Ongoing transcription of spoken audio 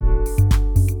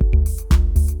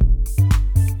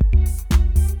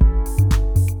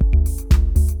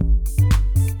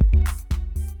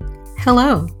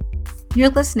Hello, you're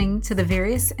listening to the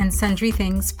Various and Sundry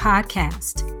Things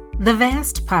podcast, the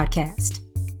VAST podcast.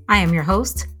 I am your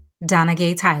host, Donna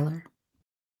Gay Tyler.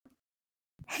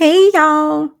 Hey,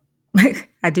 y'all.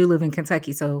 I do live in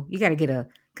Kentucky, so you got to get a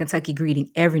Kentucky greeting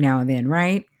every now and then,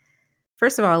 right?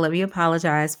 First of all, let me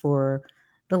apologize for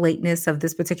the lateness of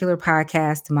this particular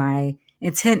podcast. My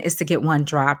intent is to get one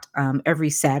dropped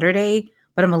every Saturday,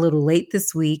 but I'm a little late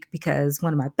this week because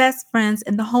one of my best friends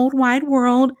in the whole wide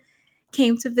world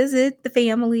came to visit the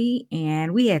family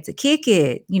and we had to kick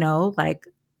it, like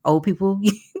old people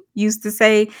used to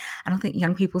say. I don't think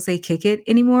young people say kick it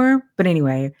anymore. But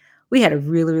anyway, we had a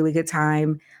really, really good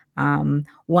time.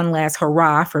 One last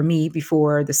hurrah for me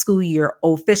before the school year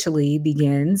officially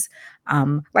begins.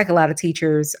 Like a lot of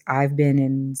teachers, I've been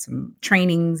in some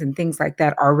trainings and things like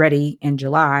that already in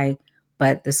July,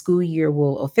 but the school year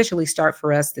will officially start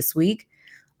for us this week.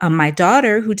 My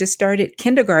daughter, who just started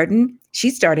kindergarten,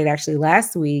 she started actually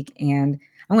last week, and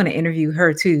I'm going to interview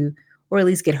her too, or at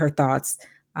least get her thoughts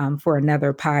for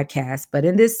another podcast. But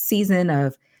in this season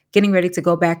of getting ready to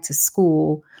go back to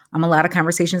school, a lot of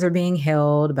conversations are being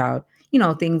held about,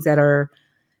 things that are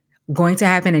going to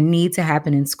happen and need to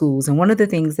happen in schools. And one of the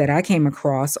things that I came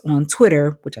across on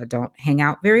Twitter, which I don't hang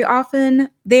out very often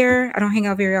there, I don't hang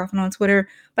out very often on Twitter,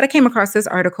 but I came across this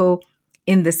article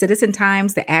in the Citizen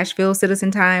Times, the Asheville Citizen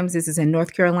Times. This is in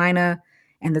North Carolina.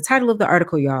 And the title of the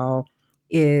article, y'all,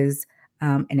 is,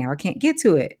 and now I can't get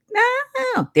to it.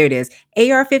 No, there it is.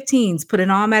 AR-15s put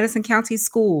in all Madison County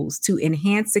schools to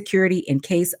enhance security in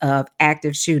case of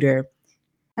active shooter.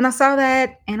 And I saw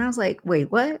that and I was like,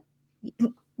 wait, what?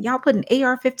 Y'all putting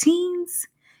AR-15s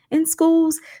in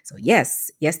schools? So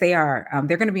yes, they are.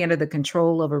 They're going to be under the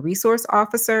control of a resource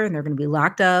officer, and they're going to be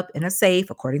locked up in a safe,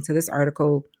 according to this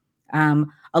article,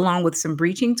 along with some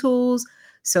breaching tools,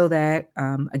 so that,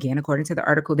 again, according to the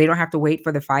article, they don't have to wait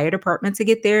for the fire department to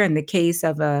get there. In the case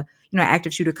of a,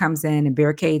 active shooter comes in and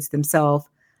barricades themselves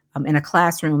in a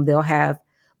classroom, they'll have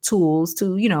tools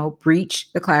to,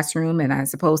 breach the classroom and I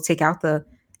suppose take out the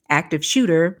active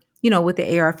shooter, with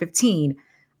the AR-15.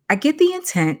 I get the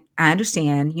intent. I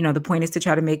understand, the point is to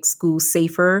try to make schools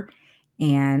safer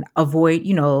and avoid,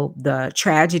 the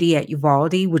tragedy at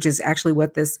Uvalde, which is actually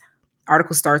what this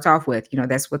article starts off with.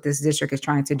 That's what this district is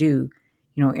trying to do,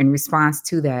 in response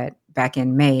to that back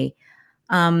in May.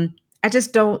 I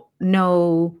just don't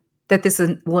know that this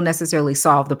will necessarily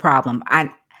solve the problem.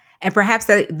 And perhaps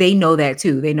that they know that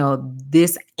too. They know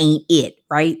this ain't it,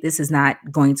 right? This is not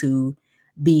going to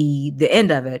be the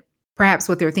end of it. Perhaps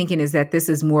what they're thinking is that this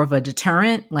is more of a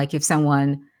deterrent. Like if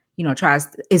someone,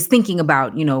 is thinking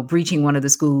about, breaching one of the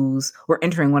schools or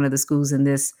entering one of the schools in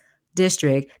this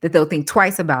district, that they'll think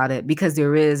twice about it because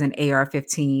there is an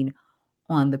AR-15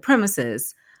 on the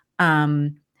premises.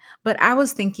 But I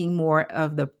was thinking more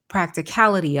of the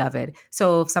practicality of it.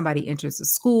 So if somebody enters the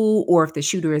school or if the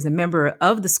shooter is a member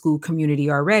of the school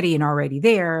community already and already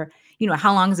there,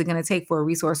 how long is it going to take for a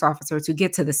resource officer to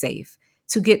get to the safe,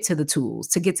 to get to the tools,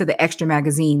 to get to the extra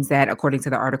magazines that, according to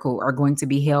the article, are going to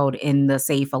be held in the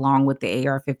safe along with the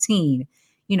AR-15,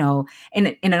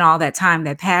 and in all that time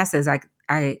that passes,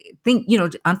 I think,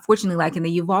 unfortunately, like in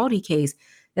the Uvalde case,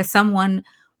 that someone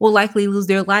will likely lose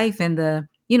their life in the,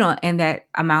 in that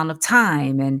amount of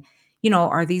time. And,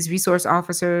 are these resource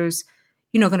officers,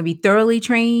 going to be thoroughly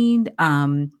trained?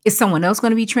 Is someone else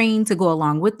going to be trained to go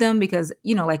along with them? Because,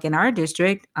 like in our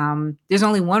district, there's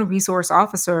only one resource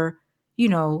officer,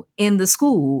 in the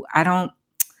school. I don't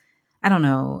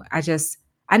know.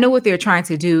 I know what they're trying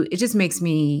to do. It just makes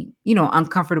me,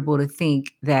 uncomfortable to think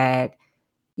that,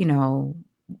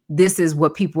 this is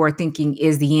what people are thinking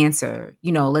is the answer.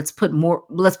 Let's put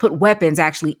weapons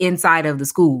actually inside of the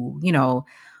school.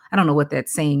 I don't know what that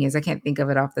saying is. I can't think of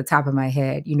it off the top of my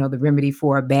head. The remedy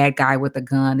for a bad guy with a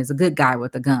gun is a good guy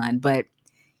with a gun. But,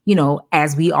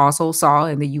 as we also saw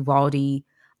in the Uvalde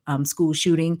school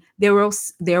shooting, there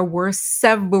were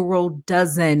several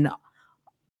dozens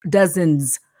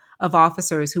of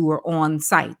officers who were on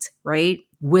site, right,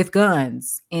 with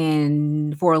guns,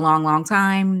 and for a long, long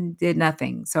time did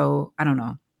nothing. So I don't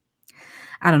know.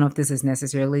 I don't know if this is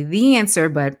necessarily the answer,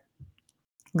 but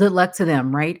good luck to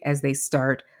them, right, as they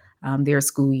start their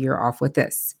school year off with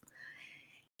this.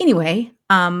 Anyway,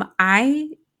 I,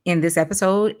 in this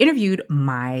episode, interviewed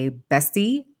my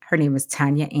bestie. Her name is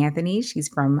Tanya Anthony. She's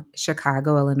from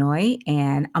Chicago, Illinois.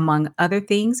 And among other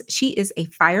things, she is a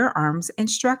firearms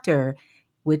instructor,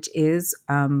 which is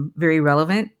very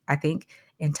relevant, I think,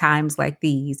 in times like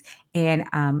these. And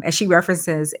as she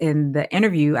references in the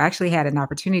interview, I actually had an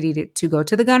opportunity to go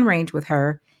to the gun range with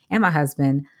her and my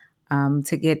husband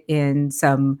to get in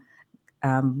some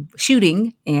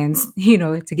shooting and,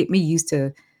 to get me used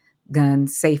to gun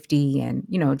safety and,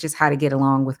 just how to get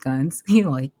along with guns,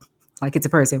 like it's a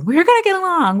person. We're going to get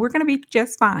along. We're going to be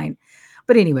just fine.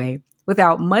 But anyway,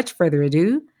 without much further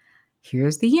ado,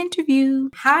 here's the interview.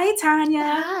 Hi,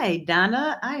 Tanya. Hi,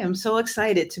 Donna. I am so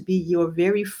excited to be your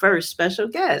very first special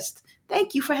guest.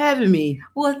 Thank you for having me.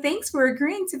 Well, thanks for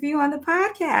agreeing to be on the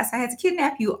podcast. I had to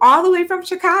kidnap you all the way from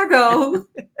Chicago.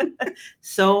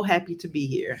 So happy to be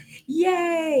here.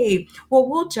 Yay. Well,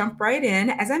 we'll jump right in.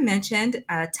 As I mentioned,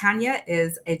 Tanya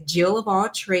is a Jill of all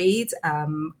trades,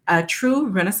 a true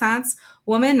Renaissance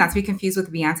woman, not to be confused with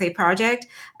the Beyonce Project.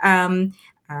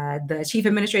 The Chief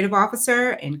Administrative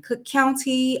Officer in Cook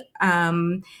County,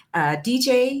 DJ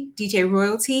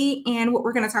Royalty, and what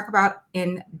we're going to talk about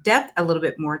in depth a little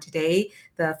bit more today,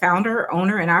 the founder,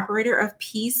 owner, and operator of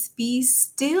Peace Be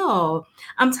Still.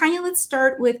 Tanya, let's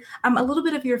start with a little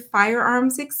bit of your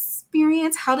firearms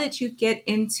experience. How did you get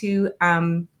into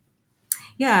owning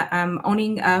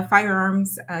a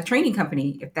firearms training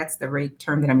company, if that's the right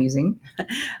term that I'm using?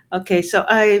 Okay, so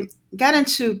I got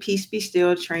into Peace Be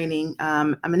Still training.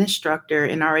 I'm an instructor,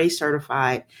 NRA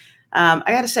certified. I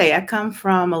got to say, I come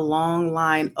from a long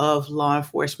line of law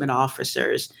enforcement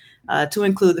officers, to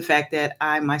include the fact that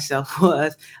I myself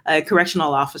was a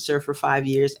correctional officer for 5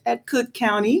 years at Cook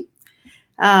County.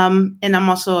 And I'm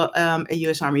also a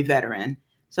U.S. Army veteran.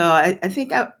 So I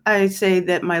think I say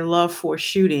that my love for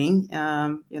shooting,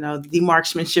 the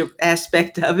marksmanship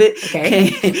aspect of it,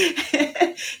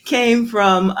 came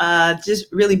from just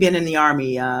really being in the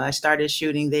Army. I started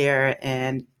shooting there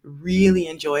and really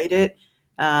enjoyed it.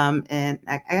 And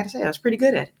I got to say, I was pretty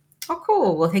good at it. Oh,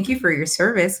 cool. Well, thank you for your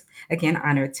service. Again,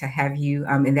 honored to have you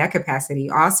in that capacity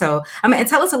also. And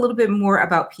tell us a little bit more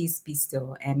about Peace Be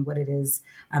Still and what it is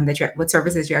what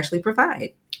services you actually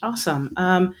provide. Awesome.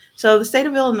 So the state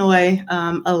of Illinois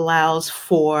allows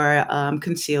for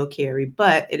concealed carry,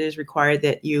 but it is required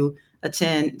that you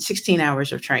attend 16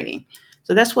 hours of training.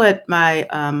 So that's what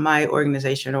my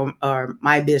organization or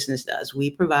my business does. We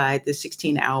provide the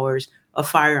 16 hours of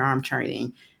firearm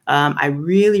training. I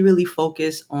really, really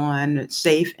focus on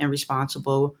safe and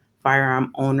responsible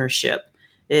firearm ownership.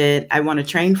 I want to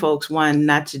train folks, one,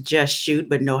 not to just shoot,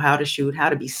 but know how to shoot, how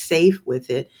to be safe with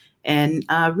it, and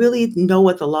really know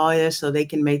what the law is so they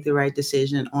can make the right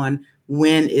decision on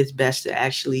when it's best to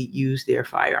actually use their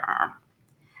firearm.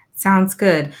 Sounds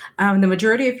good. The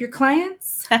majority of your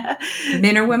clients,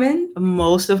 men or women?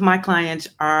 Most of my clients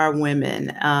are women.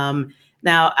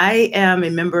 Now, I am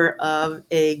a member of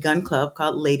a gun club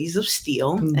called Ladies of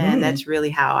Steel, and that's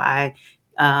really how I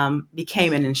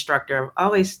became an instructor. I've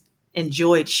always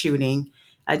enjoyed shooting.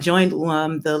 I joined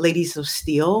the Ladies of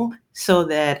Steel so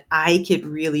that I could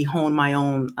really hone my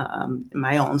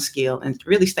own skill and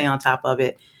really stay on top of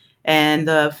it. And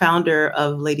the founder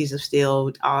of Ladies of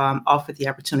Steel offered the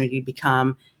opportunity to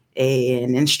become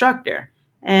an instructor.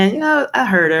 And, I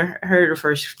heard her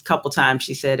first couple times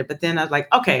she said it, but then I was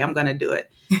like, okay, I'm going to do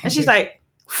it. And she's like,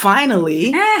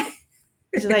 finally.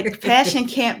 She's like, passion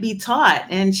can't be taught.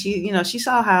 And she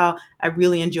saw how I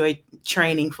really enjoyed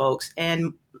training folks.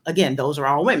 And again, those are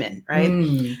all women,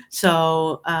 right?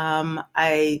 So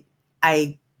I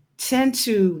tend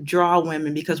to draw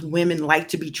women because women like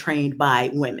to be trained by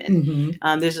women.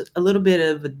 There's a little bit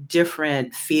of a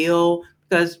different feel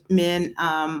because men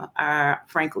are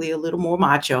frankly a little more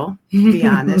macho, to be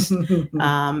honest.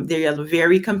 They're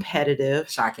very competitive.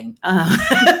 Shocking.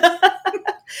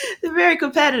 They're very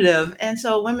competitive. And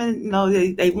so women,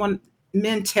 they want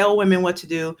men tell women what to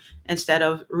do instead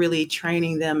of really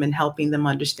training them and helping them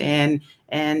understand.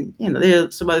 And,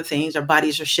 there's some other things. Our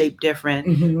bodies are shaped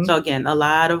different. So again, a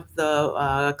lot of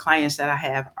the clients that I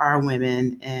have are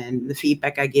women, and the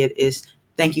feedback I get is,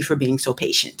 thank you for being so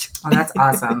patient. Oh, that's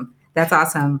awesome. That's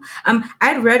awesome.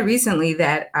 I'd read recently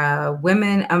that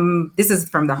women, this is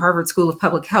from the Harvard School of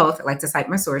Public Health, I like to cite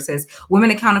my sources, women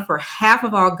accounted for half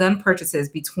of all gun purchases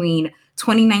between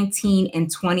 2019 and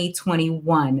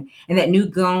 2021. And that new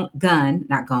gun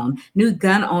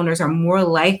owners are more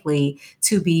likely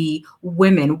to be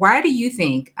women. Why do you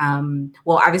think,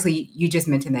 well, obviously you just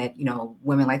mentioned that,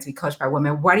 women like to be coached by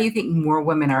women. Why do you think more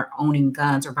women are owning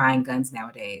guns or buying guns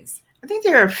nowadays? I think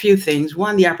there are a few things.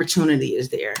 One, the opportunity is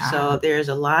there. So there's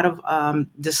a lot of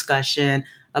discussion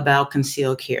about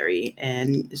concealed carry.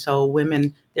 And so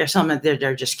women, there's some that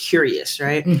they're just curious,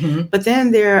 right? But then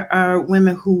there are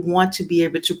women who want to be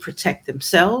able to protect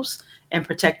themselves and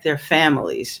protect their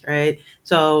families, right?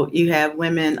 So you have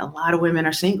women, a lot of women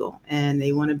are single and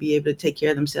they want to be able to take care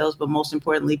of themselves, but most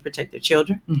importantly, protect their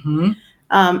children.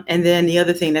 And then the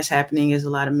other thing that's happening is a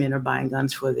lot of men are buying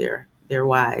guns for their their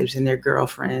wives and their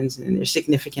girlfriends and their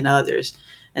significant others.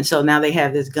 And so now they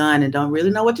have this gun and don't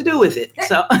really know what to do with it.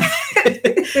 So,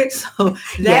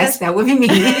 yes, that would be me.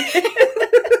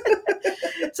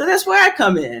 So that's where I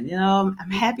come in. I'm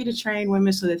happy to train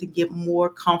women so that they get more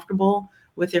comfortable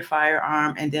with their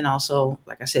firearm, and then also,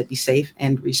 like I said, be safe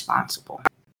and responsible.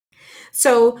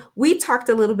 So we talked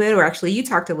a little bit, or actually you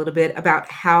talked a little bit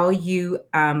about how you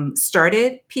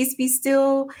started Peace Be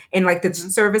Still and like the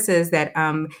services that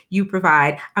you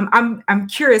provide. I'm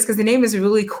curious because the name is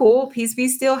really cool, Peace Be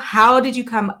Still. How did you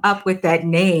come up with that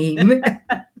name?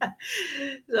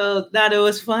 So now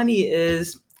what's funny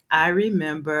is I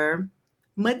remember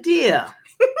Medea,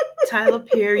 Tyler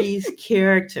Perry's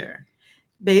character.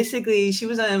 Basically, she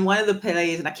was in one of the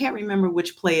plays, and I can't remember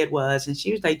which play it was. And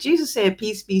she was like, Jesus said,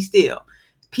 peace be still.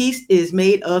 Peace is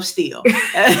made of steel.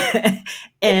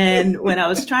 And when I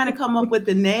was trying to come up with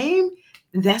the name,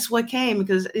 that's what came,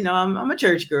 because, I'm a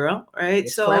church girl, right?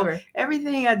 It's so clever.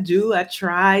 Everything I do, I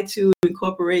try to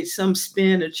incorporate some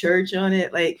spin of church on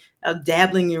it. Like I'm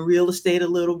dabbling in real estate a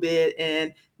little bit.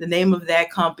 And the name of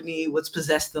that company was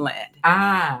Possess the Land.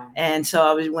 And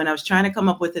so when I was trying to come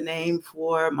up with a name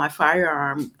for my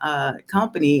firearm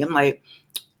company, I'm like,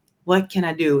 what can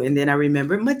I do? And then I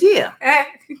remember Medea.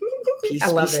 Peace I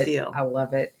love be it. still. I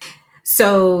love it.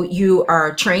 So you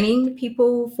are training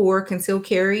people for concealed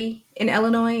carry in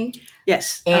Illinois?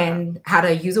 Yes. And how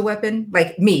to use a weapon?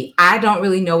 Like me, I don't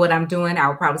really know what I'm doing.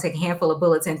 I'll probably take a handful of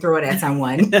bullets and throw it at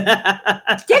someone.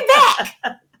 Get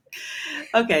back!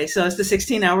 Okay, so it's the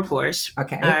 16-hour course.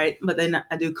 Okay. All right, but then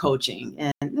I do coaching,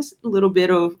 and this is a little bit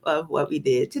of what we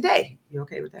did today. You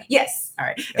okay with that? Yes. All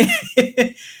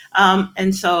right.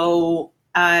 And so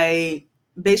I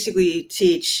basically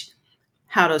teach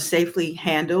how to safely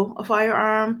handle a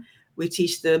firearm. We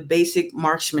teach the basic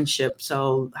marksmanship,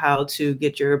 so how to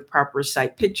get your proper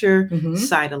sight picture,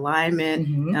 sight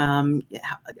alignment,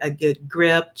 a good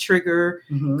grip, trigger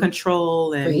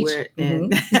control, and Preach. where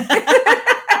and.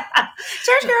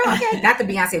 Church girl, okay. Not the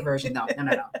Beyonce version, though.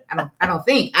 No. I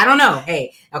don't know.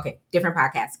 Hey, okay, different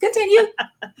podcast. Continue.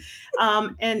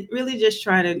 And really just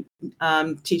trying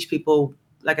to teach people,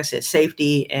 like I said,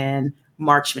 safety and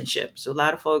marksmanship. So a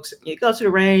lot of folks, you go to the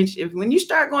range, when you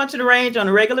start going to the range on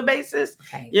a regular basis,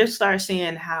 you'll start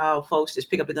seeing how folks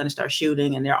just pick up the gun and start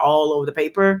shooting, and they're all over the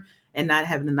paper and not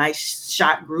having a nice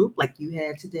shot group like you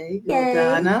had today,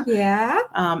 Donna. Yeah.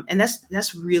 And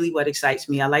that's really what excites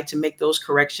me. I like to make those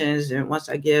corrections. And once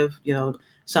I give,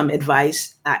 some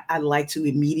advice, I like to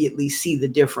immediately see the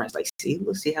difference. Like,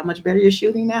 let's see how much better you're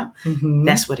shooting now.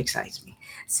 That's what excites me.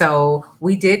 So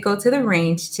we did go to the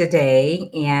range today,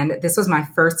 and this was my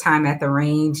first time at the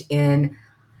range in,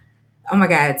 oh my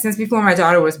God, since before my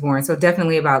daughter was born. So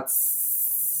definitely about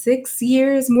 6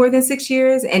 years, more than 6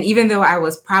 years. And even though I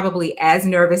was probably as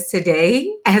nervous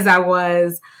today as I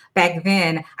was back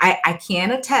then, I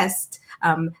can attest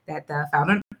that the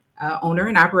founder, owner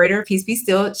and operator of Peace Be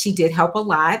Still, she did help a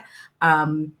lot.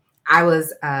 I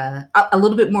was a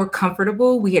little bit more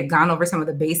comfortable. We had gone over some of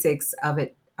the basics of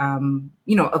it,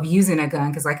 of using a gun.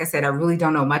 Because like I said, I really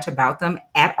don't know much about them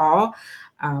at all.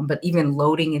 But even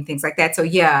loading and things like that. So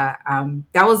yeah,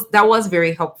 that was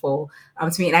very helpful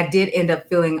to me. And I did end up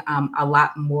feeling a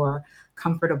lot more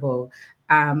comfortable.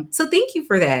 So thank you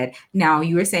for that. Now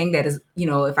you were saying that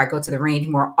if I go to the range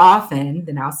more often,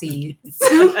 then I'll see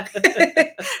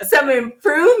some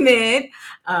improvement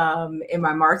in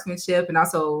my marksmanship, and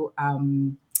also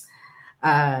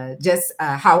just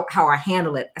how I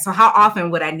handle it. So how often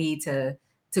would I need to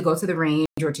go to the range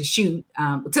or to shoot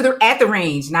at the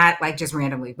range, not like just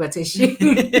randomly, but to shoot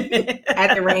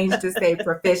at the range to stay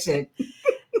proficient?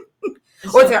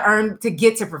 Or to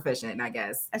get to proficient, I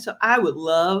guess. And so I would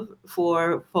love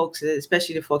for folks,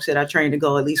 especially the folks that I train, to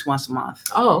go at least once a month.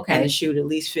 Oh, okay. And to shoot at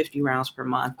least 50 rounds per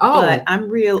month. Oh. But I'm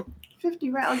real,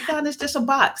 50 rounds, God, it's just a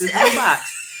box. It's one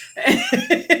box.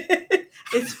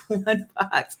 It's one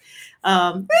box.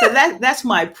 So that's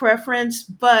my preference,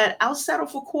 but I'll settle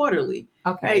for quarterly.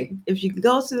 Okay. Right? If you can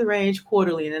go to the range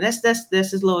quarterly, and that's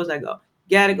as low as I go.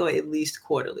 You got to go at least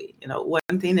quarterly.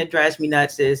 One thing that drives me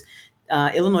nuts is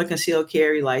Illinois concealed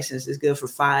carry license is good for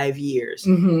 5 years.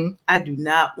 I do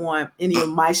not want any of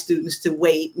my students to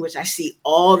wait, which I see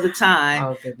all the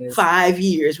time, 5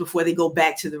 years before they go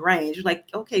back to the range. Like,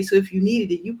 okay, so if you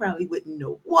needed it, you probably wouldn't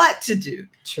know what to do.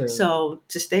 True. So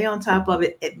to stay on top of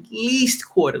it, at least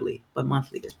quarterly, but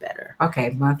monthly is better. Okay,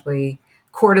 monthly,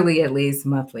 quarterly, at least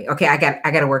monthly. Okay, I got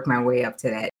to work my way up to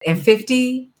that. And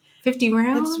 50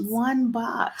 rounds? It's one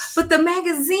box. But the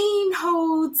magazine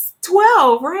holds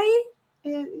 12, right?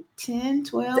 10,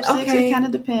 12, 6, it kind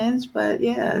of depends, but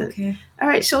yeah. Okay. All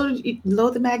right, so you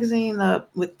load the magazine up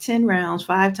with 10 rounds,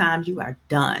 5 times, you are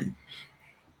done.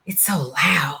 It's so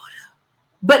loud.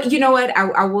 But you know what?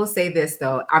 I will say this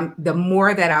though. The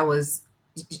more that I was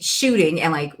shooting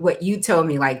and like what you told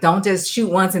me, like don't just shoot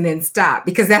once and then stop,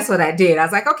 because that's what I did. I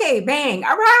was like, okay, bang,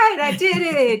 all right, I did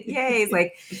it. Yay. It's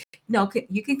like, no,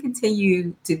 you can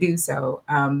continue to do so.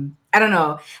 I don't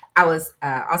know. I was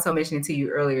also mentioning to you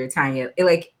earlier, Tanya,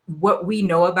 like what we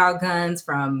know about guns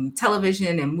from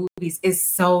television and movies is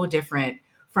so different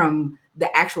from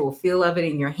the actual feel of it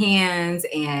in your hands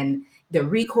and the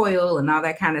recoil and all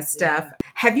that kind of stuff. Yeah.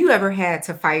 Have you ever had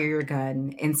to fire your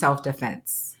gun in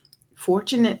self-defense?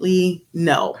 Fortunately,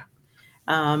 no.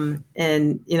 And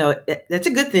that's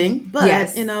a good thing, but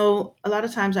yes. A lot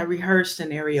of times I rehearse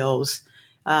scenarios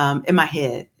in my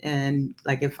head, and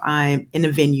like if I'm in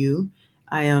a venue,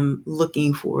 I am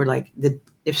looking for like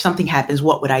if something happens,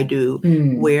 what would I do?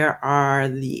 Where are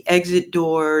the exit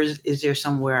doors? Is there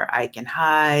somewhere I can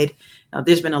hide? Now,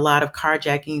 there's been a lot of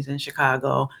carjackings in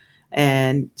Chicago,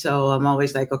 and so I'm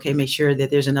always like, okay, make sure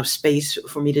that there's enough space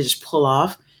for me to just pull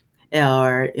off.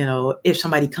 Or, if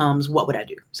somebody comes, what would I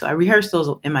do? So I rehearse those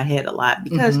in my head a lot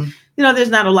because, there's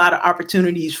not a lot of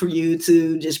opportunities for you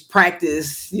to just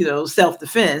practice,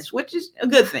 self-defense, which is a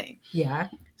good thing. Yeah.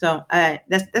 So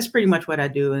that's pretty much what I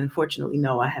do. And fortunately,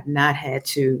 no, I have not had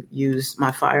to use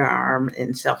my firearm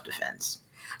in self-defense.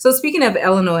 So speaking of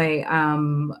Illinois,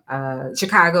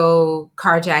 Chicago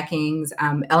carjackings,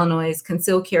 Illinois'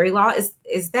 concealed carry law,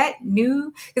 is that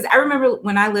new? Because I remember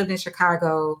when I lived in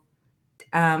Chicago,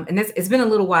 and it's been a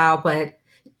little while, but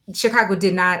Chicago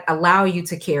did not allow you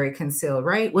to carry concealed,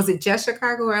 right? Was it just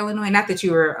Chicago or Illinois? Not that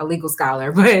you were a legal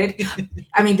scholar, but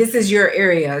I mean, this is your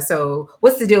area. So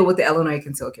what's the deal with the Illinois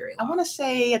concealed carry law? I want to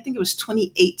say, I think it was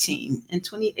 2018. In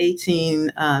 2018,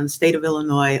 the state of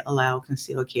Illinois allowed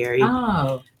concealed carry.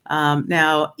 Oh.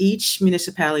 Now, each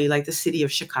municipality, like the city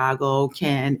of Chicago,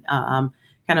 can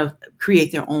kind of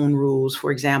create their own rules.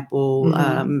 For example,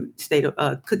 state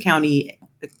of Cook County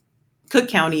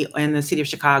and the city of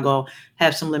Chicago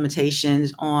have some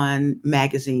limitations on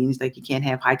magazines. Like you can't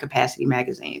have high capacity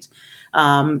magazines.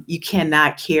 You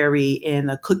cannot carry in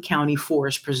the Cook County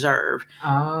Forest Preserve.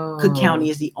 Oh. Cook County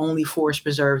is the only forest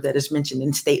preserve that is mentioned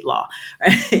in state law.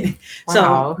 Right? Wow.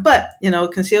 So, but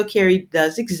concealed carry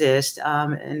does exist.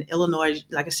 And Illinois,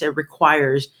 like I said,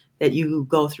 requires that you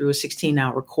go through a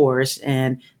 16-hour course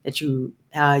and that you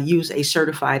use a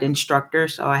certified instructor.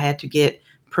 So I had to get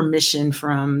permission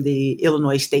from the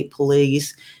Illinois State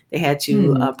Police. They had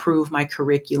to approve my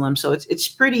curriculum. So it's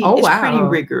pretty pretty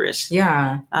rigorous.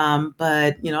 Yeah.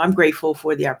 But I'm grateful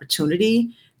for the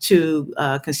opportunity to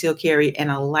conceal carry,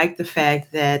 and I like the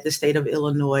fact that the state of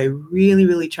Illinois really,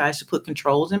 really tries to put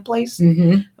controls in place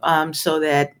so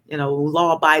that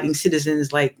law-abiding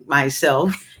citizens like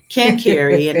myself can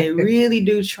carry, and they really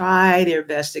do try their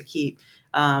best to keep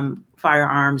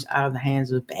firearms out of the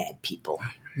hands of bad people.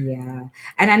 Yeah.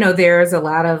 And I know there's a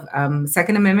lot of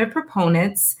Second Amendment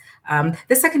proponents.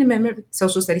 The Second Amendment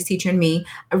social studies teacher in me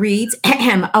reads,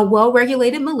 a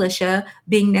well-regulated militia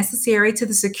being necessary to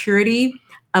the security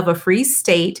of a free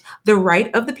state, the right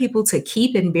of the people to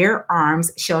keep and bear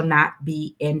arms shall not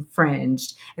be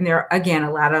infringed. And there are, again,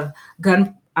 a lot of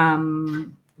gun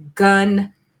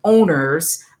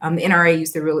owners. The NRA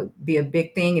used to really be a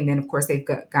big thing. And then, of course, they've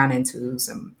gone into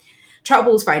some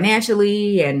troubles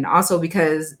financially, and also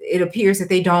because it appears that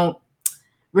they don't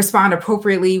respond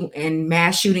appropriately in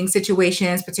mass shooting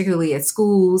situations, particularly at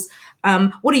schools.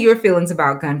 What are your feelings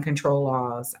about gun control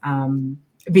laws?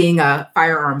 Being a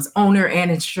firearms owner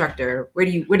and instructor, where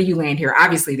do you land here?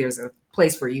 Obviously, there's a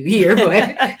place for you here,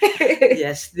 but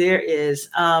yes, there is.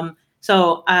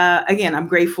 So again, I'm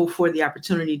grateful for the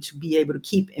opportunity to be able to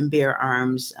keep and bear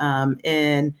arms.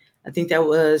 And I think that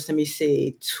was,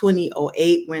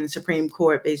 2008 when the Supreme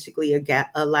Court basically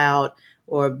allowed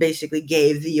or basically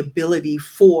gave the ability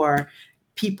for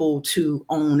people to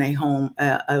own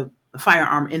a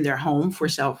firearm in their home for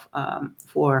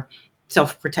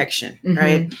self-protection,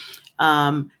 right?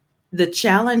 The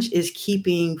challenge is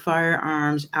keeping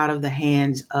firearms out of the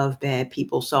hands of bad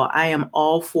people. So I am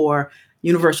all for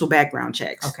universal background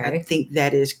checks. Okay. I think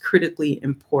that is critically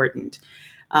important.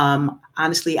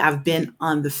 Honestly, I've been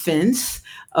on the fence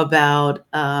about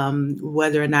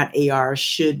whether or not AR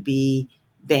should be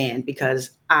banned because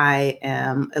I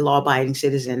am a law-abiding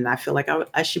citizen. I feel like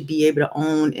I should be able to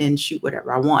own and shoot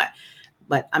whatever I want,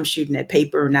 but I'm shooting at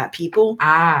paper, not people.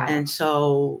 And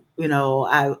so,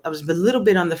 I was a little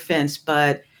bit on the fence,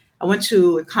 but I went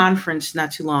to a conference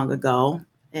not too long ago,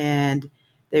 and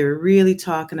they were really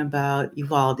talking about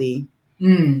Uvalde.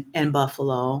 and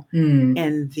Buffalo,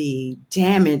 and the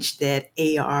damage that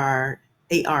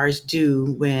ARs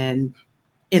do when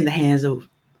in the hands of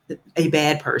a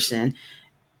bad person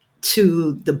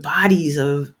to the bodies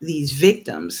of these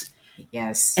victims.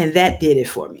 Yes. And that did it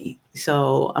for me.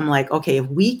 So I'm like, okay, if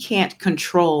we can't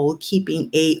control keeping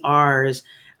ARs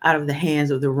out of the hands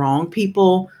of the wrong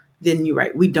people, then you're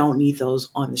right. We don't need those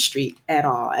on the street at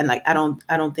all. And like, I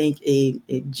don't think a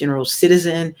general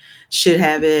citizen should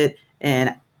have it.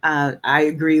 And I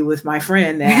agree with my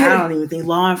friend that I don't even think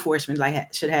law enforcement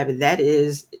should have it. That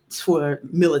is for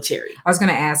military. I was going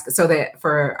to ask, so that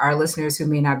for our listeners who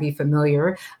may not be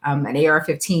familiar, an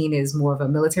AR-15 is more of a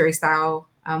military style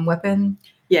weapon.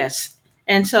 Yes.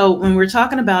 And so when we're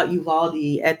talking about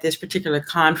Uvalde at this particular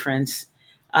conference,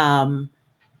 folks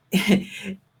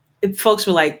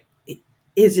were like,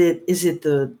 is it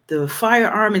the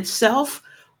firearm itself,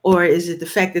 or is it the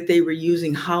fact that they were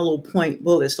using hollow point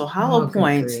bullets? So hollow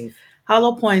points,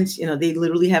 they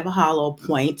literally have a hollow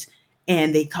point,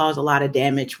 and they cause a lot of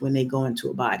damage when they go into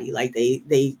a body. Like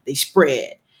they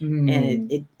spread,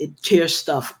 and it tears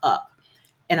stuff up.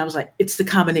 And I was like, it's the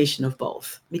combination of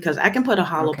both, because I can put a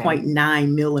hollow point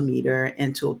 9 millimeter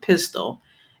into a pistol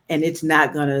and it's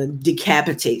not going to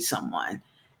decapitate someone.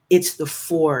 It's the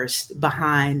force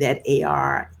behind that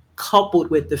AR, coupled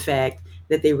with the fact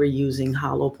that they were using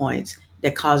hollow points,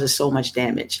 that causes so much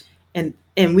damage. And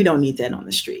we don't need that on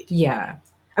the street. Yeah.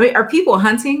 I mean, are people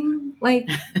hunting like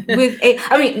with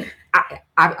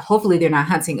hopefully they're not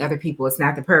hunting other people. It's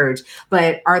not the purge,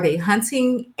 but are they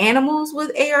hunting animals with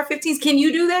AR-15s? Can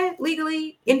you do that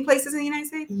legally in places in the United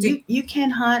States? You can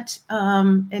hunt,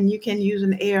 and you can use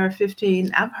an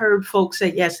AR-15. I've heard folks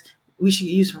say, yes, we should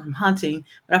use it from hunting,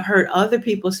 but I've heard other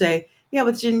people say, yeah,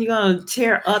 but then you're going to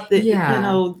tear up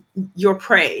your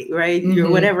prey, right? Your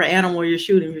whatever animal you're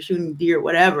shooting deer,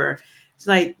 whatever. It's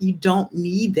like, you don't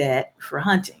need that for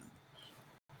hunting.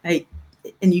 Like,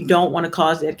 and you don't want to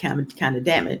cause that kind of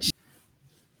damage.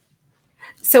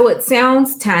 So it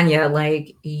sounds, Tanya,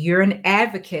 like you're an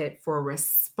advocate for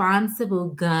responsible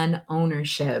gun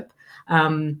ownership.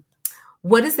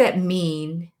 What does that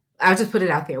mean? I'll just put it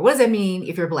out there. What does that mean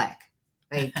if you're Black?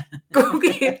 Like,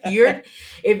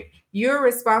 if you're a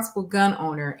responsible gun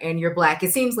owner and you're Black,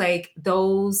 it seems like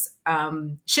those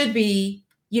should be,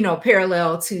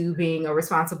 parallel to being a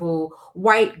responsible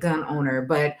white gun owner.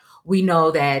 But we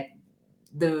know that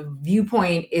the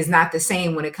viewpoint is not the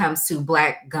same when it comes to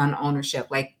Black gun ownership.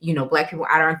 Like, Black people,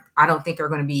 I don't think are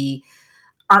going to be,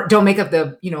 don't make up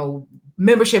the,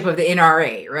 membership of the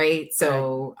NRA. Right.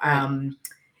 So, right.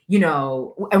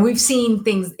 And we've seen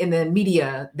things in the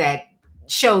media that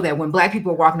show that when Black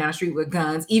people are walking down the street with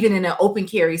guns, even in an open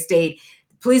carry state,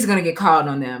 police are going to get called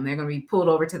on them. They're going to be pulled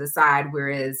over to the side.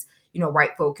 Whereas,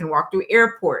 white folk can walk through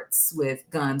airports with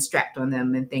guns strapped on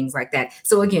them and things like that.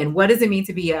 So again, what does it mean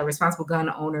to be a responsible gun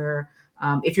owner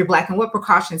if you're Black, and what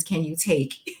precautions can you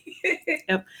take?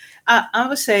 Yep. I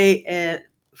would say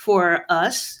for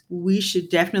us, we should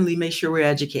definitely make sure we're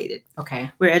educated.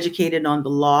 Okay. We're educated on the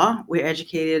law. We're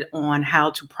educated on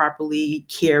how to properly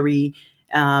carry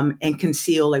and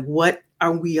conceal, like what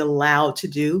are we allowed to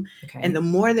do? Okay. And the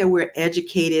more that we're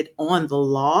educated on the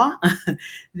law,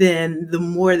 then the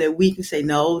more that we can say,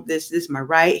 no, this is my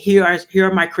right. Here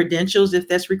are my credentials if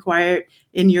that's required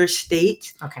in your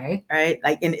state. Okay. Right.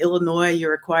 Like in Illinois, you're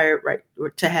required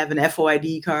to have an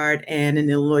FOID card and an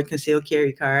Illinois concealed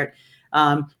carry card.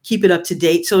 Keep it up to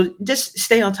date. So just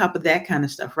stay on top of that kind of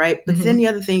stuff. Right. But then the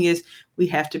other thing is we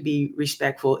have to be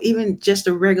respectful, even just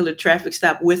a regular traffic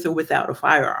stop with or without a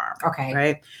firearm. Okay.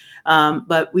 Right.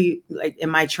 But we, like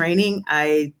in my training,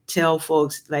 I tell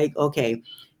folks like, okay,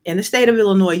 in the state of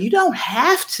Illinois, you don't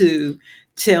have to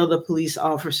tell the police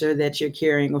officer that you're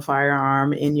carrying a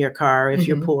firearm in your car if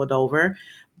you're pulled over,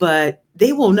 but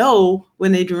they will know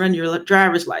when they run your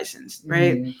driver's license.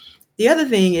 Right. The other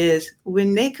thing is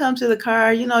when they come to the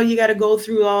car, you got to go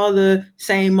through all the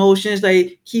same motions,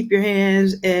 like keep your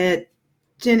hands at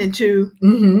 10 and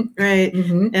 2, right?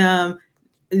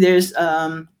 There's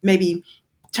maybe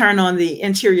turn on the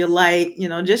interior light,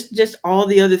 just all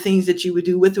the other things that you would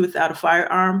do with or without a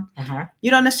firearm.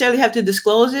 You don't necessarily have to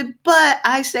disclose it, but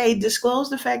I say disclose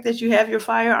the fact that you have your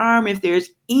firearm if there's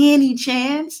any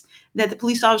chance that the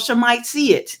police officer might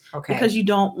see it, because you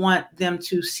don't want them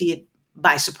to see it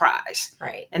by surprise.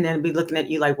 Right. And then be looking at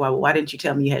you like, well, why didn't you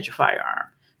tell me you had your firearm?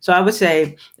 So I would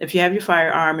say if you have your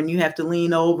firearm and you have to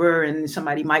lean over and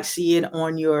somebody might see it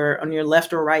on your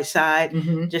left or right side,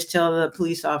 just tell the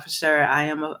police officer, I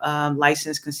am a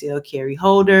licensed concealed carry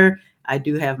holder. I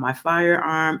do have my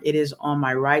firearm. It is on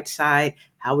my right side.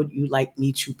 How would you like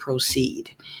me to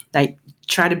proceed? Like,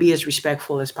 try to be as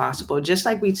respectful as possible, just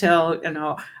like we tell,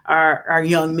 our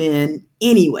young men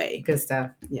anyway. Good stuff.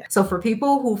 Yeah. So for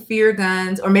people who fear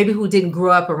guns, or maybe who didn't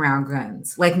grow up around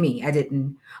guns, like me, I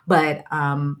didn't, but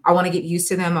I want to get used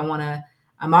to them. I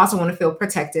also want to feel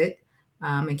protected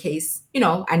in case,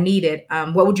 I need it.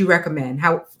 What would you recommend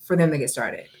for them to get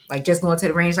started? Like just going to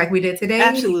the range like we did today?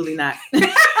 Absolutely not.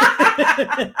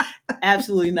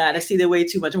 Absolutely not. I see that way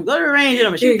too much. I'm going to go to the range and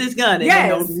I'm going to shoot this gun and they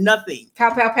know nothing.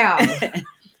 Pow, pow,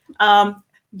 pow.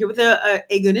 Get with a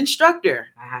good instructor.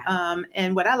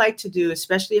 And what I like to do,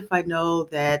 especially if I know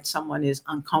that someone is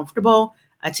uncomfortable,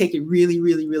 I take it really,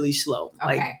 really, really slow.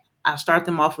 Okay. Like, I'll start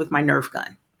them off with my Nerf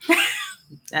gun.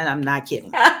 And I'm not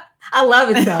kidding. I love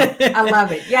it though. I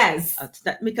love it. Yes.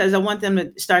 Because I want them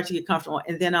to start to get comfortable,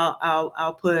 and then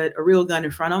I'll put a real gun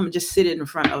in front of them and just sit it in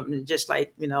front of them, and just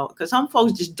like, because some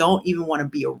folks just don't even want to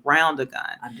be around a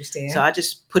gun. Understand. So I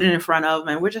just put it in front of them,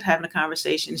 and we're just having a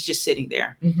conversation. It's just sitting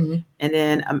there, and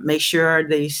then I make sure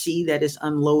they see that it's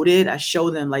unloaded. I show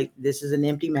them, like, this is an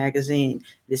empty magazine.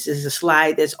 This is a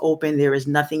slide that's open. There is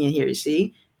nothing in here. You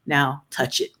see? Now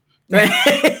touch it. Right?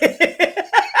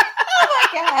 Oh my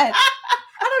God.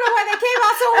 I don't know why that came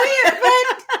out so weird,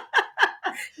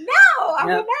 but no, I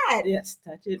will not. Yes,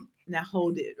 touch it. Now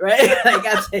hold it, right? Like,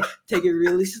 I take it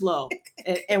really slow.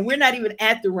 And we're not even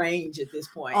at the range at this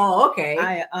point. Oh, okay.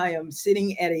 I am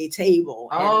sitting at a table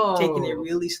and taking it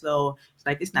really slow. It's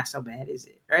like, it's not so bad, is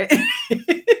it? Right?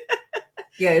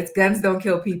 Yeah, it's guns don't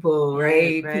kill people,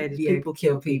 right? Right. People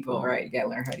kill people, right? You gotta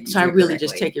learn how to use it. So I really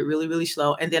just take it really, really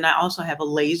slow. And then I also have a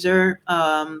laser.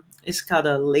 It's called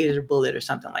a laser bullet or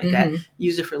something like that.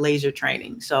 Use it for laser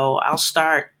training. So I'll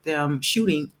start them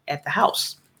shooting at the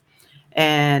house.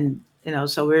 And,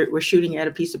 so we're shooting at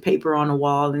a piece of paper on the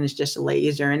wall, and it's just a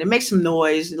laser, and it makes some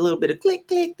noise, a little bit of click,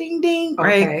 click, ding, ding,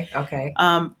 right? Okay.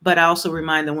 But I also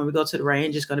remind them when we go to the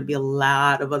range, it's going to be a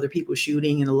lot of other people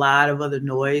shooting and a lot of other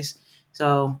noise.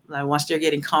 So like, once they're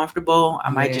getting comfortable, I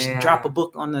might just drop a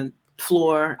book on the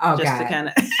floor to kind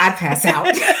of. I'd pass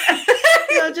out.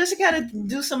 Just to kind of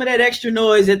do some of that extra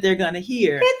noise that they're going to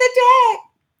hear. Hit the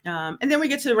deck. And then we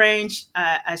get to the range.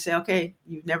 I say, okay,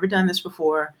 you've never done this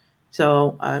before.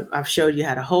 So I've showed you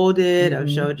how to hold it. I've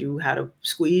showed you how to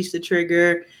squeeze the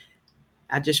trigger.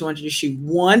 I just want you to shoot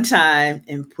one time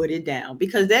and put it down,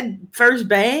 because that first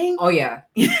bang. Oh yeah,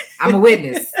 I'm a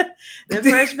witness. That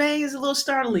first bang is a little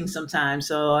startling sometimes.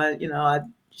 So I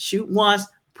shoot once,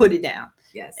 put it down.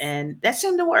 Yes. And that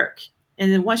seemed to work.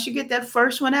 And then once you get that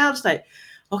first one out, it's like,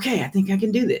 okay, I think I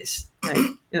can do this.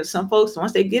 Like, some folks,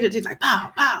 once they get it, it's like,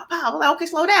 pow, pow, pow. Like, okay,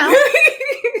 slow down.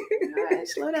 All right,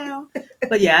 slow down.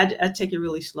 But yeah, I take it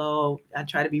really slow. I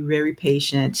try to be very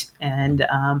patient. And,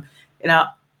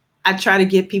 I try to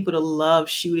get people to love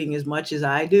shooting as much as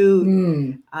I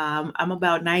do. I'm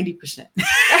about 90%.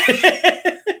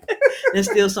 There's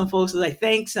still some folks that are like,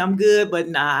 thanks, I'm good. But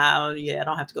nah, I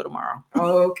don't have to go tomorrow.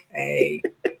 Okay.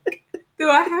 Do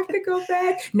I have to go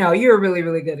back? No, you're a really,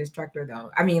 really good instructor, though.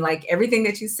 I mean, like everything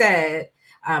that you said,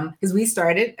 because we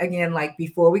started again, like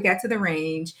before we got to the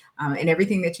range, and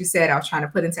everything that you said, I was trying to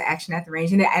put into action at the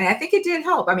range, and I think it did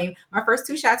help. I mean, my first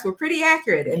 2 shots were pretty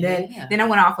accurate, and then I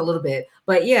went off a little bit,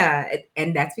 but yeah,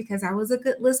 and that's because I was a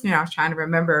good listener. I was trying to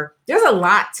remember. There's a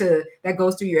lot that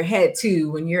goes through your head too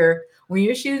when you're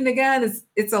shooting the gun.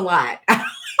 It's a lot. I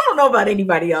don't know about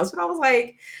anybody else, but I was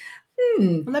like,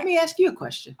 Let me ask you a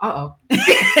question. Uh-oh. Next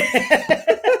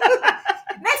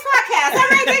podcast. All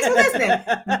right, thanks for listening.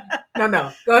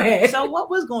 No, go ahead. So what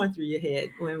was going through your head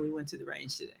when we went to the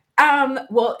range today?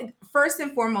 Well, first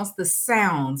and foremost, the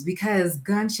sounds, because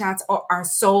gunshots are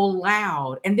so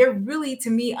loud, and they're really, to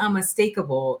me,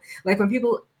 unmistakable. Like when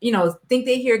people, think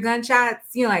they hear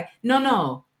gunshots, like,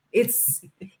 no, it's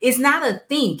not a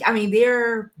think. I mean,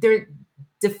 they're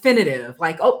definitive,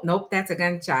 like, oh nope, that's a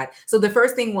gunshot. So the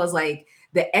first thing was like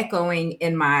the echoing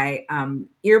in my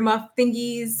earmuff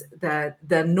thingies,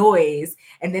 the noise,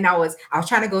 and then I was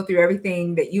trying to go through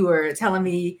everything that you were telling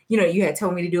me, you had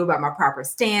told me to do about my proper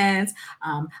stance.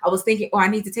 I was thinking, I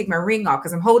need to take my ring off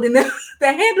because I'm holding the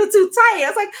handle too tight. I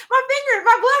was like,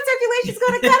 my blood circulation is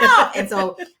going to cut off. And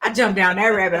so I jumped down that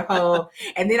rabbit hole,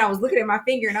 and then I was looking at my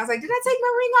finger and I was like, did I take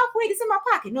my ring off? Wait, it's in my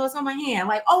pocket. No, it's on my hand.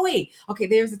 Like, oh wait, okay,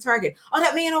 there's the target. Oh,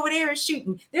 that man over there is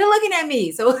shooting. They're looking at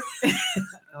me. So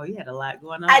oh, you had a lot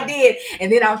going on. I did. And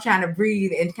then I was trying to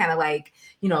breathe and kind of like,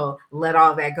 let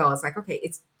all that go. It's like, okay,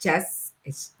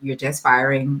 you're just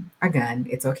firing a gun.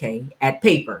 It's okay. At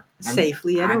paper.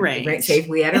 Safely at a range.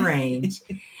 Safely at a range.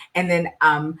 And then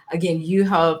again, you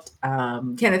helped,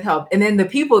 Kenneth helped. And then the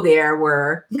people there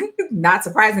were, not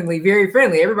surprisingly, very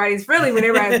friendly. Everybody's friendly when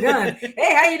everybody's done.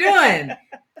 Hey, how you doing?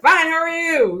 Fine, how are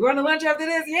you? Going to lunch after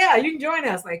this? Yeah, you can join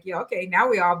us. Like, yeah, okay, now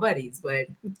we all buddies, but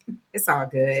it's all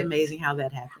good. It's amazing how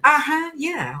that happens.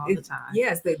 Yeah. All the time.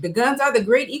 Yes, the guns are the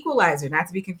great equalizer, not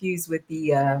to be confused with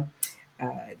the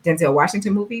Denzel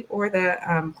Washington movie or the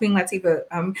Queen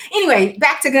Latifah. Anyway,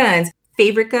 back to guns.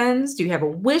 Favorite guns? Do you have a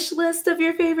wish list of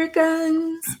your favorite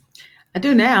guns? I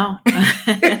do now.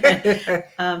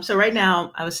 So right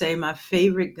now, I would say my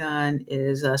favorite gun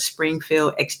is a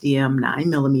Springfield XDM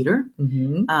 9mm.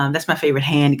 Mm-hmm. That's my favorite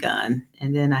handgun.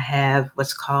 And then I have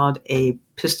what's called a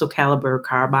pistol caliber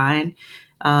carbine.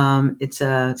 It's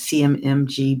a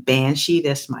CMMG Banshee.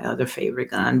 That's my other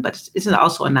favorite gun, but it's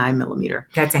also a 9mm.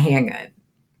 That's a handgun,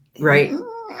 right?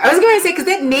 I was going to say, because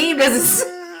that name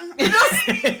doesn't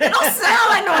it don't sound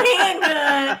like no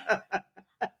handgun.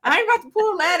 I ain't about to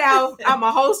pull that out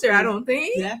my holster, I don't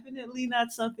think. Definitely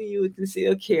not something you would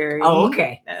conceal carrying. Oh,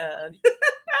 okay.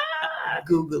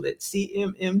 Google it.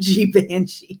 CMMG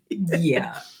Banshee.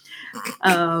 Yeah.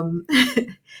 And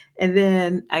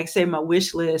then I say my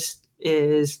wish list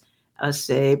is, I'll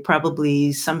say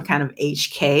probably some kind of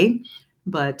HK.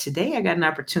 But today I got an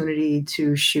opportunity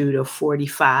to shoot a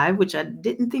 45, which I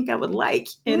didn't think I would like.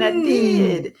 And I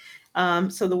did.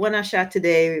 So the one I shot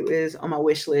today is on my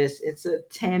wish list. It's a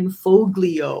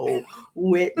Tanfoglio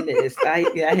Witness. I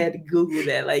had to Google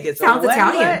that. Like, it sounds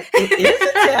Italian. It is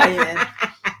Italian.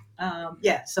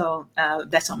 So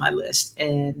that's on my list.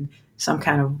 And some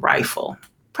kind of rifle.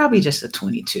 Probably just a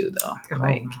 22 though.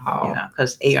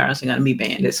 Because ARs are going to be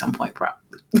banned at some point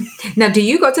probably. Now, do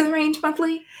you go to the range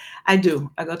monthly? I do.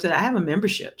 I have a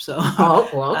membership. So okay.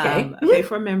 I pay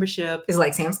for a membership. Is it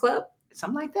like Sam's Club?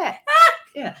 Something like that.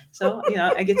 Yeah. So,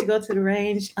 I get to go to the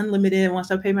range unlimited.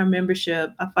 Once I pay my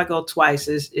membership, if I go twice,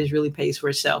 it really pays for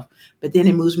itself. But then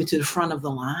it moves me to the front of the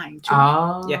line too.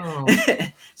 Oh. Yeah.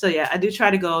 So yeah, I do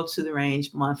try to go to the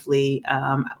range monthly.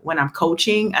 When I'm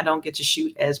coaching, I don't get to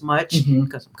shoot as much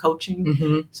because I'm coaching.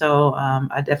 Mm-hmm. So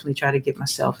I definitely try to get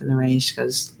myself in the range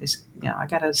because it's, I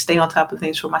got to stay on top of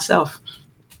things for myself.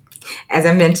 As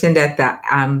I mentioned at the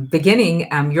beginning,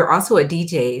 you're also a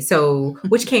DJ. So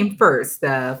which came first,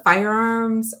 the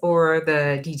firearms or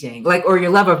the DJing? Like, or your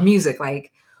love of music?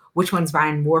 Like, which one's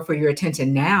vying more for your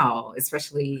attention now,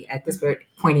 especially at this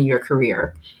point in your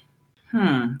career?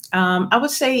 I would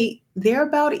say they're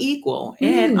about equal.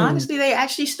 And honestly, they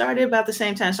actually started about the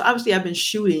same time. So obviously I've been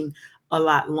shooting a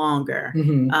lot longer.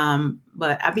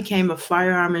 But I became a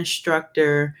firearm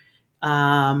instructor.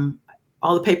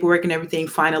 All the paperwork and everything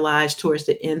finalized towards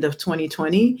the end of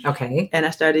 2020. Okay. And I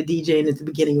started DJing at the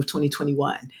beginning of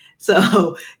 2021.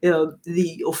 So,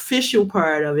 the official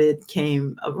part of it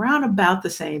came around about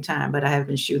the same time, but I have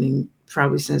been shooting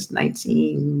probably since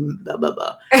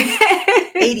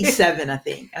 87, I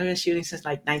think. I've been shooting since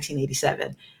like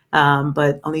 1987.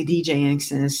 But only DJing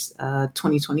since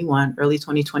 2021, early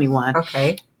 2021.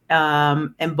 Okay.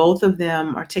 And both of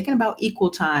them are taking about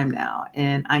equal time now,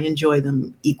 and I enjoy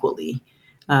them equally.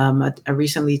 I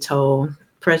recently told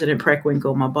President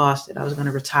Preckwinkle, my boss, that I was going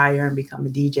to retire and become a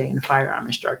DJ and a firearm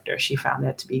instructor. She found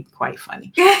that to be quite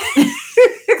funny.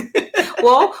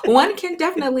 Well, one can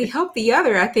definitely help the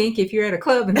other. I think if you're at a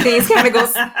club and things kind of go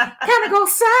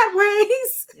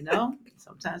sideways.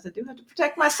 Sometimes I do have to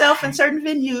protect myself in certain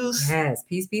venues. Yes,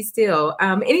 peace be still.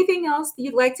 Anything else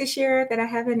you'd like to share that I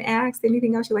haven't asked?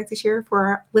 Anything else you'd like to share for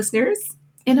our listeners?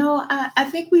 I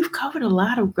think we've covered a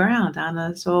lot of ground,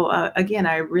 Donna. So again,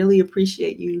 I really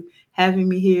appreciate you having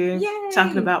me here,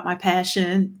 talking about my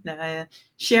passion,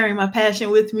 sharing my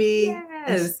passion with me.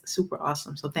 Yes. It's super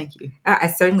awesome. So thank you. I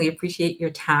certainly appreciate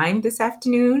your time this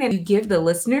afternoon. And you give the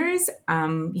listeners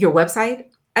your website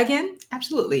again?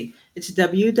 Absolutely. It's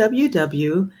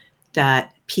www.peace,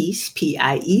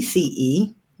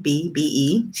 PIECE,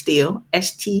 steel,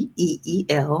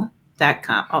 STEEL.com.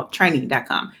 Oh,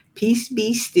 training.com.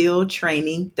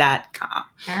 peacebesteeltraining.com.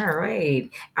 All right.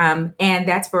 And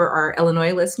that's for our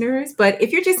Illinois listeners. But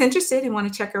if you're just interested and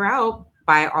want to check her out,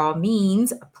 by all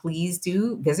means, please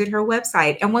do visit her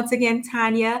website. And once again,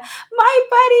 Tanya, my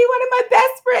buddy, one of my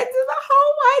best friends in the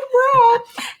whole wide world.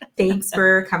 Thanks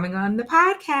for coming on the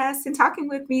podcast and talking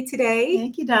with me today.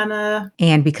 Thank you, Donna.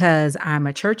 And because I'm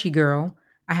a churchy girl,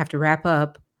 I have to wrap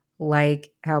up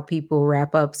like how people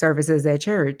wrap up services at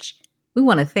church. We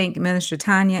want to thank Minister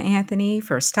Tanya Anthony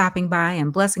for stopping by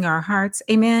and blessing our hearts,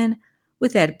 amen,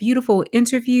 with that beautiful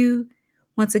interview.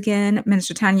 Once again,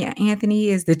 Minister Tanya Anthony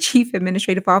is the Chief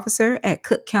Administrative Officer at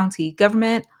Cook County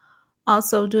Government,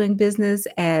 also doing business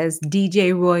as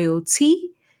DJ Royalty.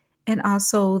 and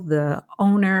also the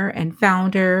owner and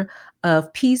founder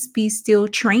of Peace Be Still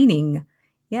Training.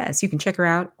 Yes, you can check her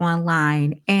out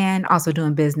online and also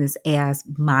doing business as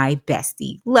my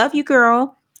bestie. Love you,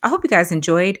 girl. I hope you guys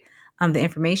enjoyed the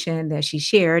information that she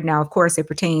shared. Now, of course, it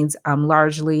pertains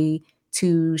largely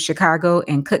to Chicago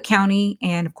and Cook County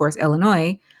and, of course,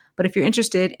 Illinois. But if you're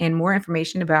interested in more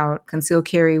information about concealed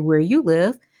carry where you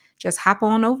live, just hop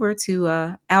on over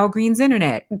to Al Green's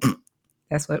Internet.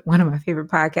 That's what one of my favorite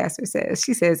podcasters says.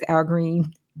 She says Al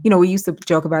Green. We used to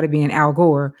joke about it being Al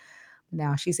Gore.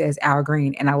 Now she says Al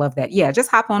Green, and I love that. Yeah,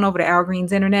 just hop on over to Al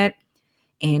Green's Internet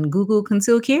and Google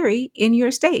concealed carry in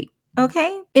your state.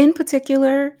 Okay. In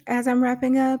particular, as I'm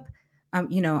wrapping up,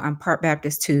 I'm part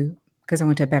Baptist too, because I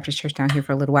went to a Baptist church down here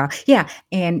for a little while. Yeah.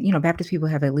 And, Baptist people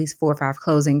have at least 4 or 5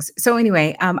 closings. So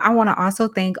anyway, I want to also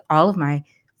thank all of my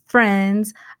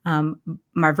friends,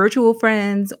 my virtual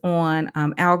friends on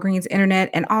Al Green's Internet,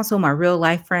 and also my real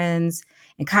life friends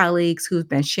and colleagues who've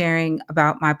been sharing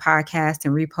about my podcast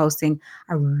and reposting.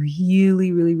 I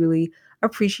really, really, really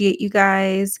appreciate you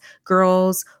guys,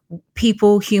 girls,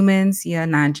 people, humans,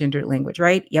 non-gendered language,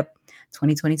 right? Yep.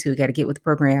 2022, got to get with the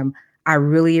program. I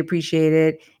really appreciate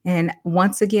it. And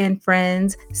once again,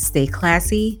 friends, stay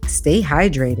classy, stay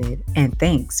hydrated, and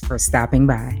thanks for stopping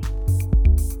by.